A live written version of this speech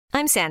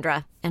I'm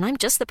Sandra, and I'm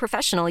just the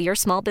professional your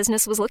small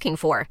business was looking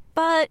for.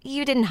 But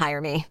you didn't hire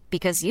me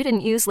because you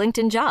didn't use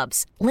LinkedIn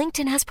Jobs.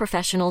 LinkedIn has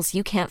professionals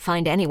you can't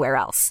find anywhere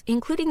else,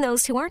 including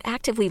those who aren't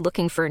actively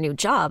looking for a new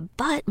job,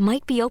 but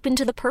might be open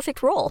to the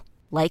perfect role,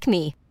 like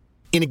me.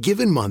 In a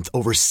given month,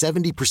 over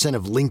 70%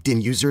 of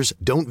LinkedIn users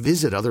don't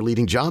visit other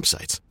leading job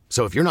sites.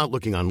 So if you're not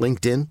looking on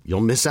LinkedIn,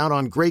 you'll miss out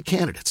on great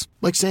candidates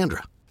like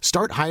Sandra.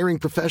 Start hiring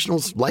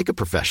professionals like a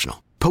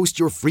professional. Post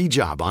your free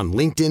job on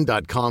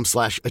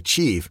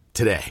linkedin.com/achieve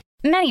today.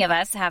 Many of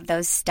us have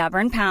those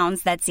stubborn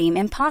pounds that seem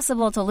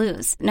impossible to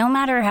lose, no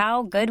matter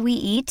how good we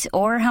eat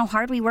or how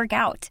hard we work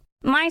out.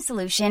 My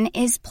solution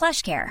is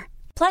PlushCare.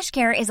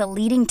 PlushCare is a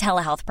leading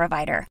telehealth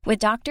provider with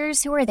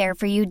doctors who are there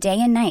for you day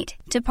and night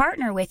to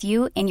partner with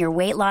you in your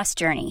weight loss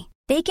journey.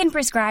 They can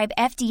prescribe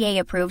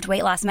FDA-approved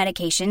weight loss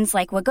medications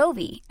like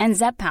Wegovy and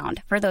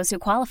Zepbound for those who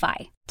qualify.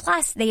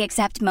 Plus, they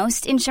accept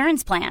most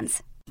insurance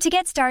plans. To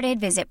get started,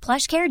 visit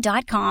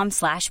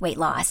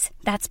plushcare.com/weightloss.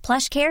 That's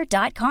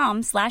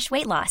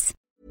plushcare.com/weightloss.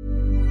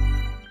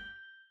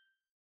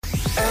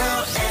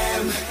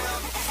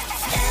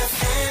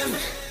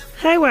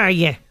 How are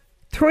you?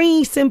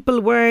 3 simple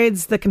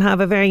words that can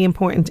have a very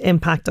important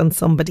impact on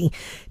somebody.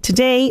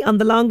 Today, on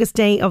the longest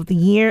day of the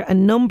year, a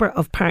number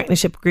of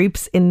partnership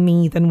groups in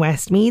Meath and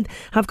Westmeath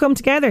have come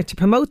together to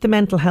promote the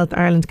Mental Health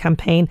Ireland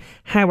campaign,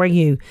 How Are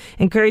You?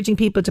 Encouraging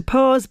people to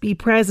pause, be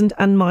present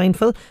and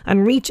mindful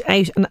and reach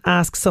out and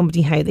ask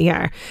somebody how they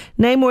are.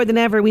 Now more than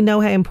ever, we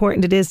know how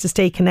important it is to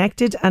stay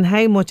connected and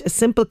how much a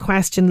simple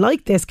question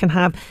like this can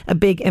have a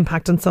big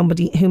impact on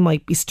somebody who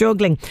might be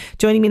struggling.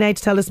 Joining me now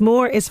to tell us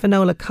more is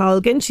Finola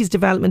Colgan. She's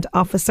Development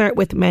Officer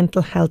with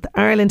Mental Health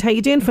Ireland. How are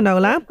you doing,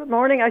 Finola? Good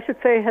morning. I should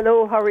say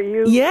hello. How are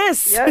you?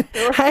 Yes. Sure.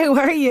 How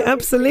are you?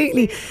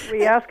 Absolutely.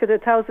 We ask it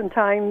 1,000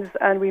 times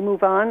and we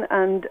move on.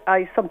 And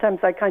I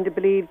kind of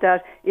believe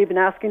that even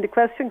asking the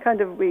question,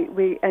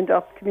 we end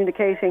up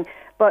communicating.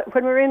 But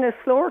when we're in a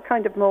slower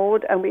kind of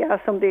mode and we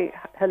ask somebody,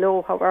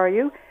 hello, how are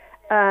you?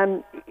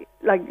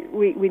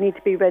 We need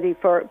to be ready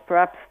for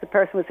perhaps the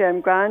person will say,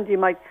 I'm grand. You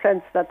might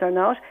sense that they're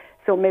not.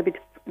 So maybe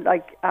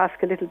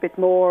ask a little bit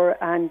more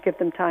and give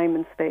them time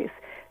and space.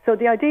 So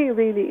the idea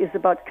really is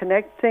about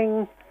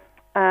connecting,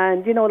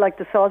 and like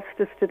the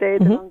solstice today,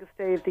 the longest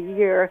day of the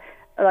year,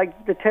 like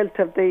the tilt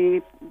of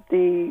the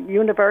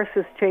universe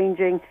is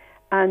changing,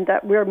 and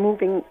that we're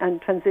moving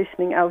and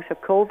transitioning out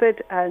of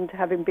COVID, and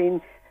having been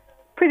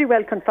pretty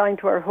well confined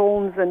to our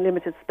homes and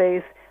limited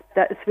space,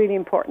 that it's really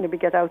important that we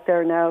get out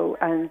there now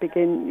and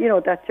begin,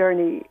 that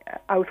journey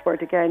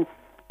outward again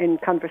in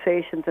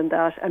conversations and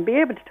that, and be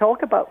able to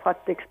talk about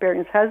what the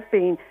experience has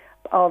been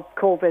of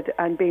COVID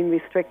and being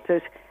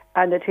restricted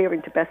and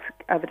adhering to best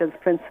evidence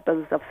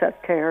principles of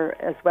self-care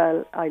as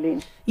well,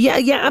 Eileen.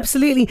 Yeah,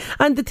 absolutely.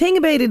 And the thing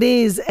about it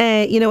is,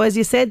 as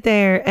you said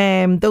there,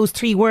 those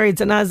 3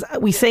 words, and as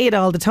we say it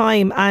all the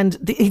time, and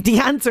the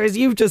answer, as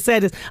you've just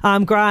said, is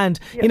I'm grand.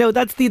 Yeah.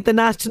 That's the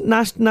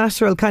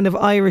natural kind of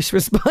Irish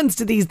response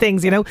to these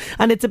things, and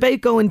it's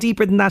about going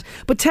deeper than that.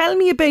 But tell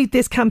me about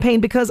this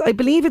campaign, because I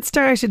believe it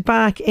started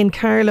back in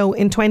Carlow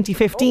in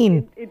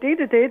 2015. Indeed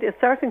it did. It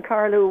started in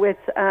Carlow with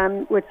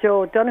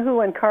Joe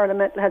Donoghue and Carlow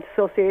Mental Health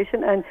Association.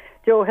 And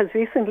Joe has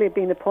recently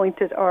been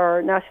appointed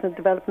our National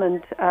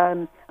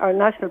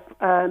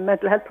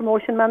Mental Health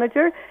Promotion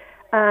Manager.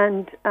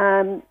 And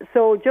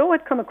so Joe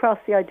had come across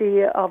the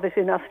idea of it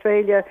in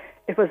Australia.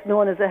 It was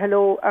known as a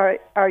Hello,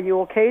 Are You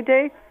OK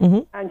Day?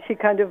 Mm-hmm. And she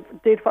kind of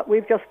did what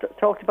we've just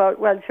talked about.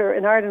 Well, sure,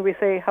 in Ireland we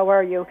say, how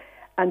are you?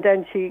 And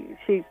then she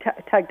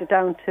tagged it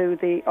down to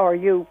the Are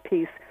You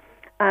piece.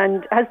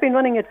 And has been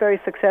running it very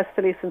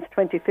successfully since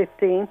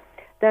 2015.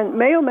 Then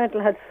Mayo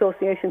Mental Health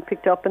Association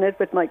picked up on it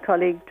with my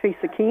colleague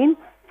Teresa Keane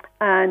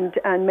and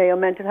Mayo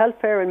Mental Health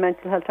Fair and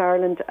Mental Health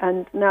Ireland,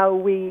 and now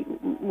we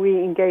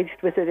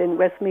engaged with it in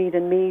Westmeath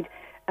and Meath.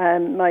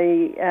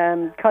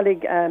 My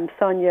colleague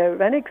Sonia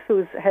Renix,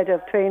 who's Head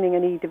of Training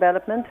and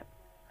E-Development,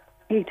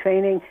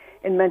 E-Training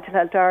in Mental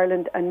Health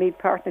Ireland, and Meath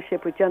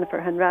Partnership with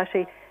Jennifer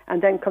Hanratty.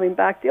 And then coming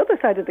back the other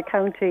side of the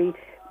county,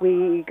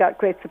 we got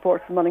great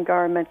support from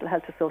Mullingar Mental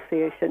Health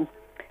Association.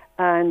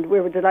 And we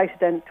were delighted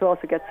then to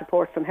also get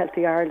support from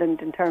Healthy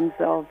Ireland in terms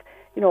of,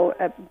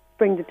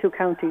 bring the 2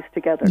 counties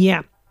together.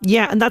 Yeah,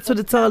 and that's what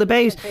it's all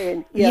about.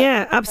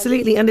 Yeah,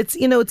 absolutely. And it's,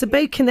 it's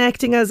about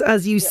connecting,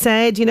 as you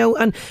said,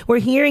 and we're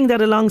hearing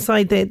that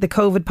alongside the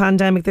COVID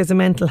pandemic, there's a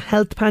mental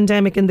health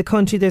pandemic in the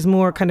country. There's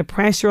more kind of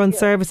pressure on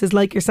services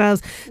like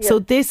yourselves. So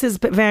this is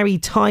very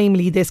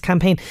timely, this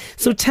campaign.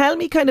 So tell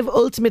me kind of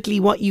ultimately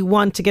what you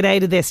want to get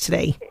out of this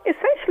today.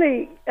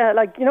 Essentially,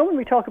 when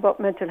we talk about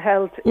mental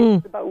health,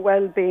 it's about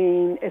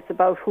well-being, it's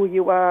about who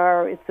you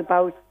are, it's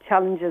about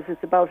challenges,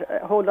 it's about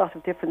a whole lot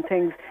of different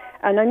things.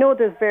 And I know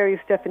there's various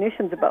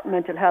definitions about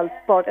mental health,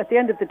 but at the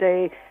end of the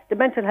day, the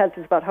mental health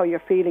is about how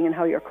you're feeling and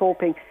how you're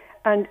coping.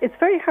 And it's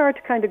very hard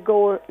to kind of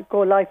go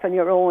life on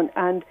your own,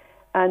 and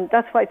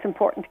that's why it's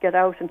important to get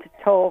out and to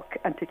talk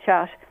and to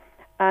chat.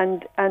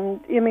 And I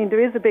mean,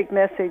 there is a big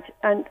message,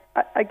 and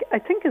I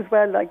think as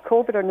well, like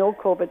COVID or no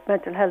COVID,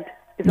 mental health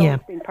has always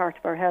been part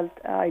of our health,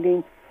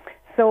 Eileen.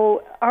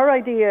 So our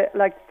idea,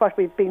 like what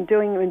we've been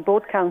doing in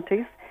both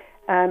counties,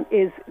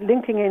 is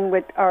linking in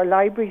with our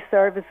library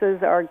services,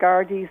 our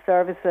Gardaí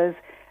services,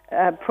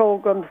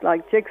 programs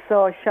like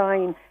Jigsaw,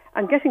 Shine,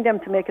 and getting them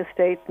to make a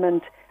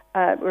statement.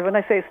 When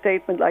I say a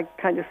statement, like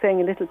kind of saying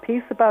a little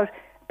piece about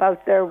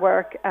their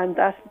work, and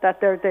that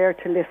they're there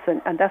to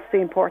listen. And that's the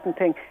important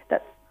thing,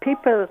 that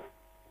people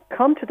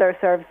come to their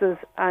services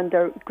and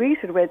they're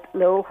greeted with,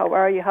 hello, how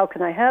are you, how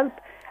can I help?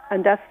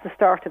 And that's the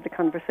start of the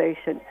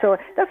conversation. So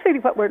that's really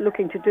what we're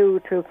looking to do,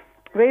 to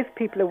raise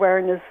people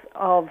awareness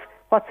of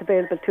what's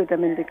available to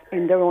them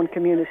in their own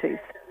communities.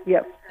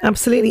 Yeah.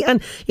 Absolutely.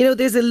 And, you know,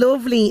 there's a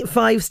lovely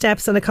 5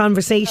 steps on a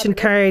conversation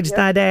card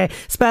that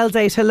spells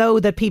out hello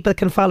that people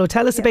can follow.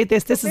 Tell us about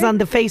this. This is on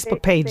the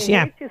Facebook page.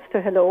 Just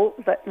to hello,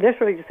 but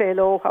literally to say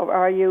hello, how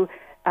are you,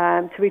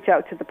 to reach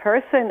out to the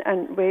person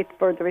and wait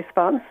for the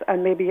response.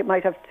 And maybe you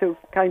might have to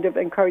kind of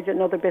encourage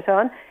another bit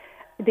on.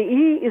 The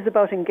E is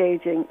about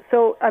engaging.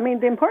 So, I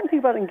mean, the important thing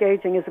about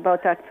engaging is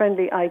about that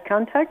friendly eye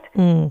contact.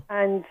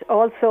 And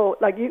also,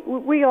 like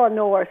we all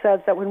know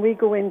ourselves that when we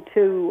go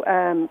into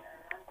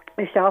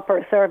a shop or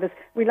a service,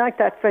 we like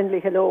that friendly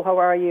hello, how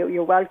are you,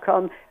 you're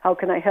welcome, how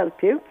can I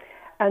help you?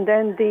 And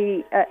then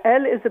the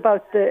L is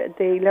about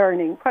the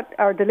learning,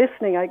 or the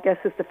listening, I guess,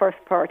 is the first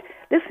part.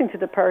 Listening to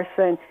the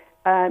person,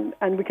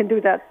 and we can do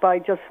that by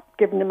just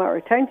giving them our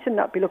attention,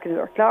 not be looking at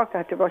our clock, I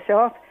have to rush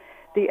off.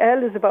 The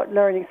L is about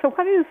learning. So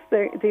what is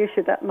the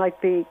issue that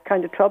might be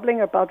kind of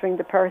troubling or bothering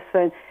the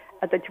person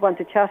that you want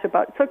to chat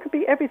about? So it could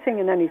be everything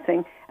and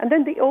anything. And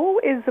then the O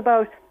is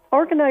about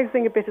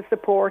organising a bit of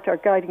support or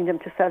guiding them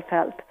to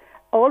self-help.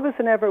 Always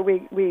and ever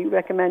we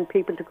recommend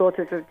people to go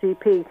to their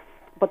GP,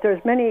 but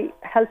there's many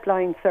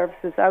helpline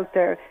services out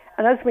there.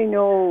 And as we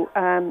know,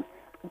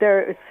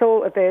 they're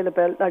so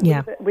available. Like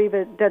we have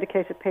a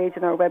dedicated page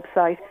on our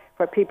website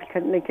where people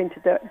can link into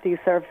these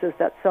services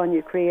that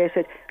Sonia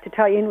created to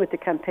tie in with the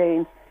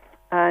campaign.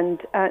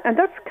 And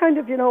that's kind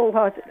of, you know,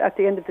 what at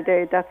the end of the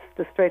day, that's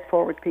the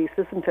straightforward piece,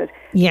 isn't it?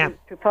 Yeah.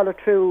 To follow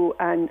through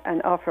and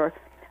offer.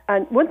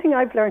 And one thing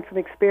I've learned from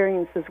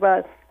experience as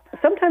well,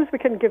 sometimes we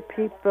can give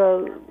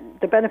people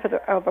the benefit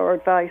of our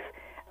advice.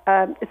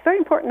 It's very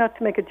important not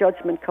to make a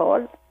judgment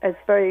call. It's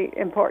very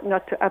important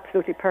not to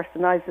absolutely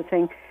personalise the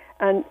thing.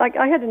 And like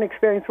I had an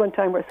experience one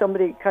time where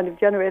somebody kind of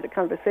generated a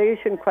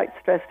conversation, quite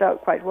stressed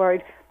out, quite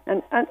worried.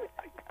 And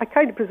I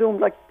kind of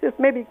presumed, like, just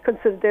maybe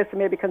consider this and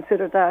maybe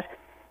consider that.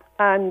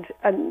 And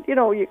you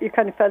know, you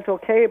kind of felt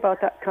okay about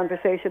that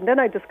conversation. Then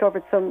I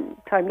discovered some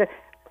time that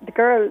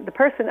the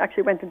person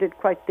actually went and did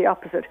quite the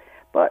opposite.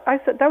 But I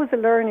said that was a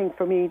learning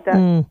for me,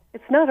 that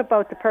it's not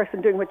about the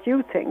person doing what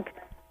you think.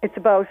 It's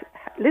about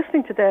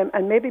listening to them,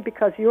 and maybe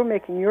because you're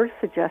making your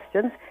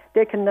suggestions,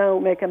 they can now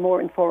make a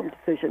more informed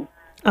decision.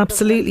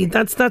 Absolutely.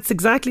 That's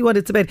exactly what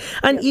it's about.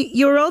 And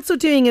you're also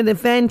doing an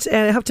event,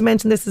 I have to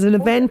mention this is an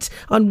event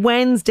on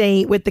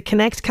Wednesday with the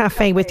Connect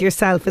Cafe with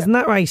yourself, isn't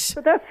that right? So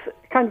that's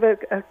kind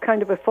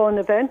of a fun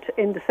event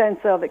in the sense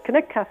of a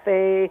Connect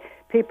Cafe.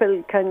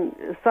 People can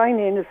sign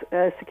in,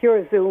 secure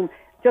a Zoom.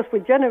 Just we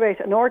generate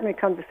an ordinary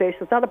conversation.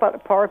 It's not about a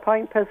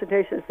PowerPoint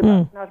presentation.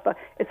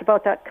 It's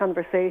about that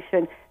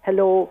conversation.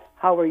 Hello,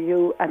 how are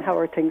you, and how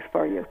are things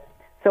for you?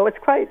 So it's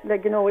quite,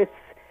 like, you know, it's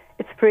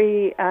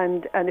free,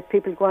 and if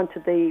people go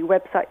onto the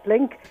website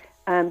link,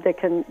 they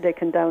can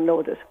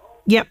download it.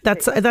 Yep,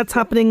 that's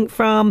happening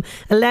from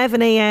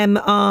 11 a.m.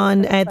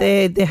 on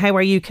the How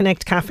Are You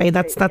Connect Cafe.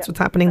 That's what's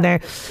happening there.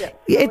 Yeah.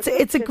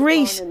 It's a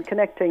great and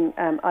connecting,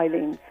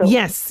 Eileen. So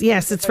yes,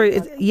 it's for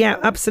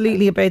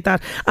absolutely about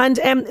that. And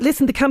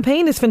listen, the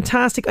campaign is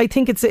fantastic. I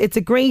think it's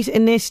a great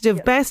initiative.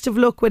 Yeah. Best of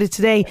luck with it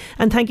today,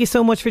 and thank you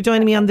so much for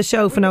joining me on the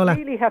show, Finola. I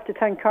really have to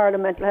thank Carla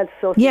Mental Health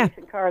Association.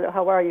 Yeah. Carla,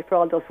 how are you, for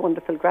all those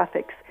wonderful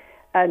graphics,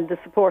 and the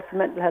support from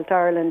Mental Health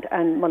Ireland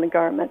and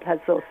Mullingar Mental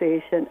Health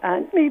Association,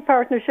 and me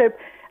partnership.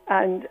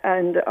 And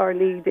our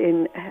lead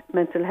in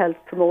mental health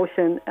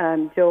promotion,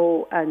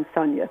 Joe and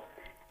Sonia,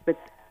 with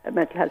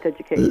mental health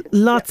education.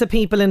 Lots of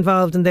people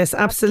involved in this,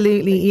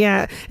 absolutely.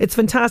 Yeah, it's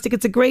fantastic.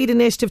 It's a great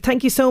initiative.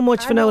 Thank you so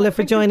much, Finola,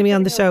 for joining me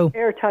on the show.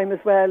 Airtime as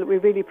well, we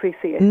really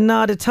appreciate it.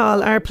 Not at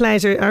all, our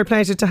pleasure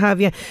to have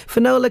you.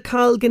 Finola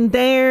Colgan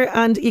there,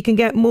 and you can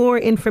get more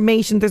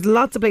information. There's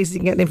lots of places you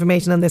can get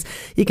information on this.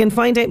 You can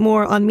find out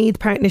more on Meath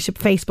Partnership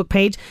Facebook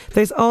page.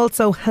 There's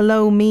also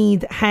Hello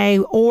Meath,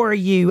 how or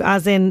you,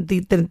 as in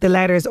the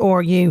letters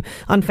or you,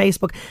 on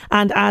Facebook.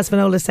 And as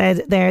Finola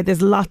said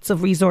there's lots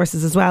of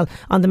resources as well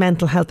on the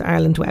Mental Health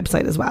Ireland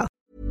website as well.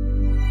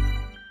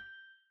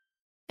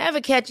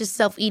 Ever catch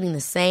yourself eating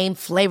the same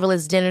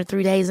flavourless dinner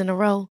 3 days in a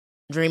row?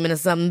 Dreaming of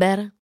something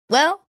better?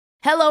 Well,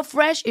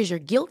 HelloFresh is your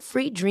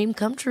guilt-free dream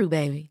come true,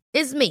 baby.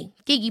 It's me,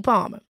 Keke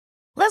Palmer.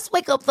 Let's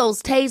wake up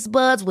those taste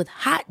buds with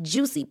hot,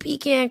 juicy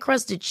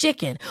pecan-crusted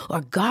chicken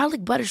or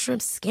garlic butter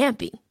shrimp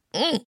scampi.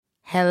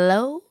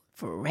 Hello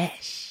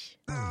Fresh.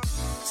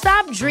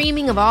 Stop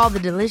dreaming of all the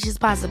delicious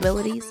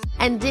possibilities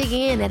and dig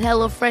in at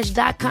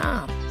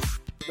HelloFresh.com.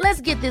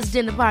 Let's get this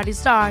dinner party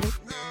started.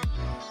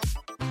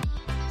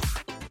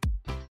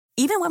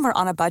 Even when we're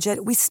on a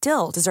budget, we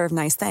still deserve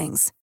nice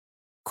things.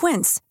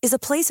 Quince is a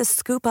place to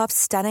scoop up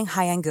stunning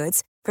high-end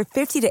goods for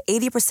 50 to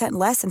 80%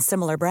 less than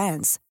similar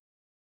brands.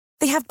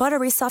 They have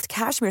buttery soft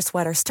cashmere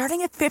sweaters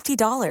starting at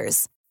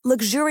 $50,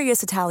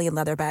 luxurious Italian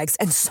leather bags,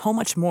 and so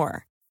much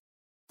more.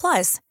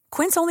 Plus,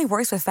 Quince only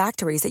works with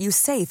factories that use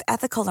safe,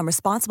 ethical, and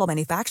responsible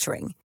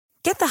manufacturing.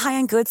 Get the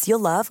high-end goods you'll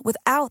love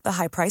without the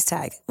high price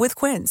tag with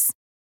Quince.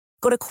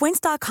 Go to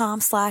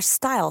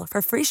quince.com/style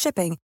for free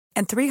shipping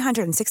and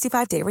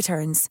 365-day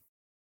returns.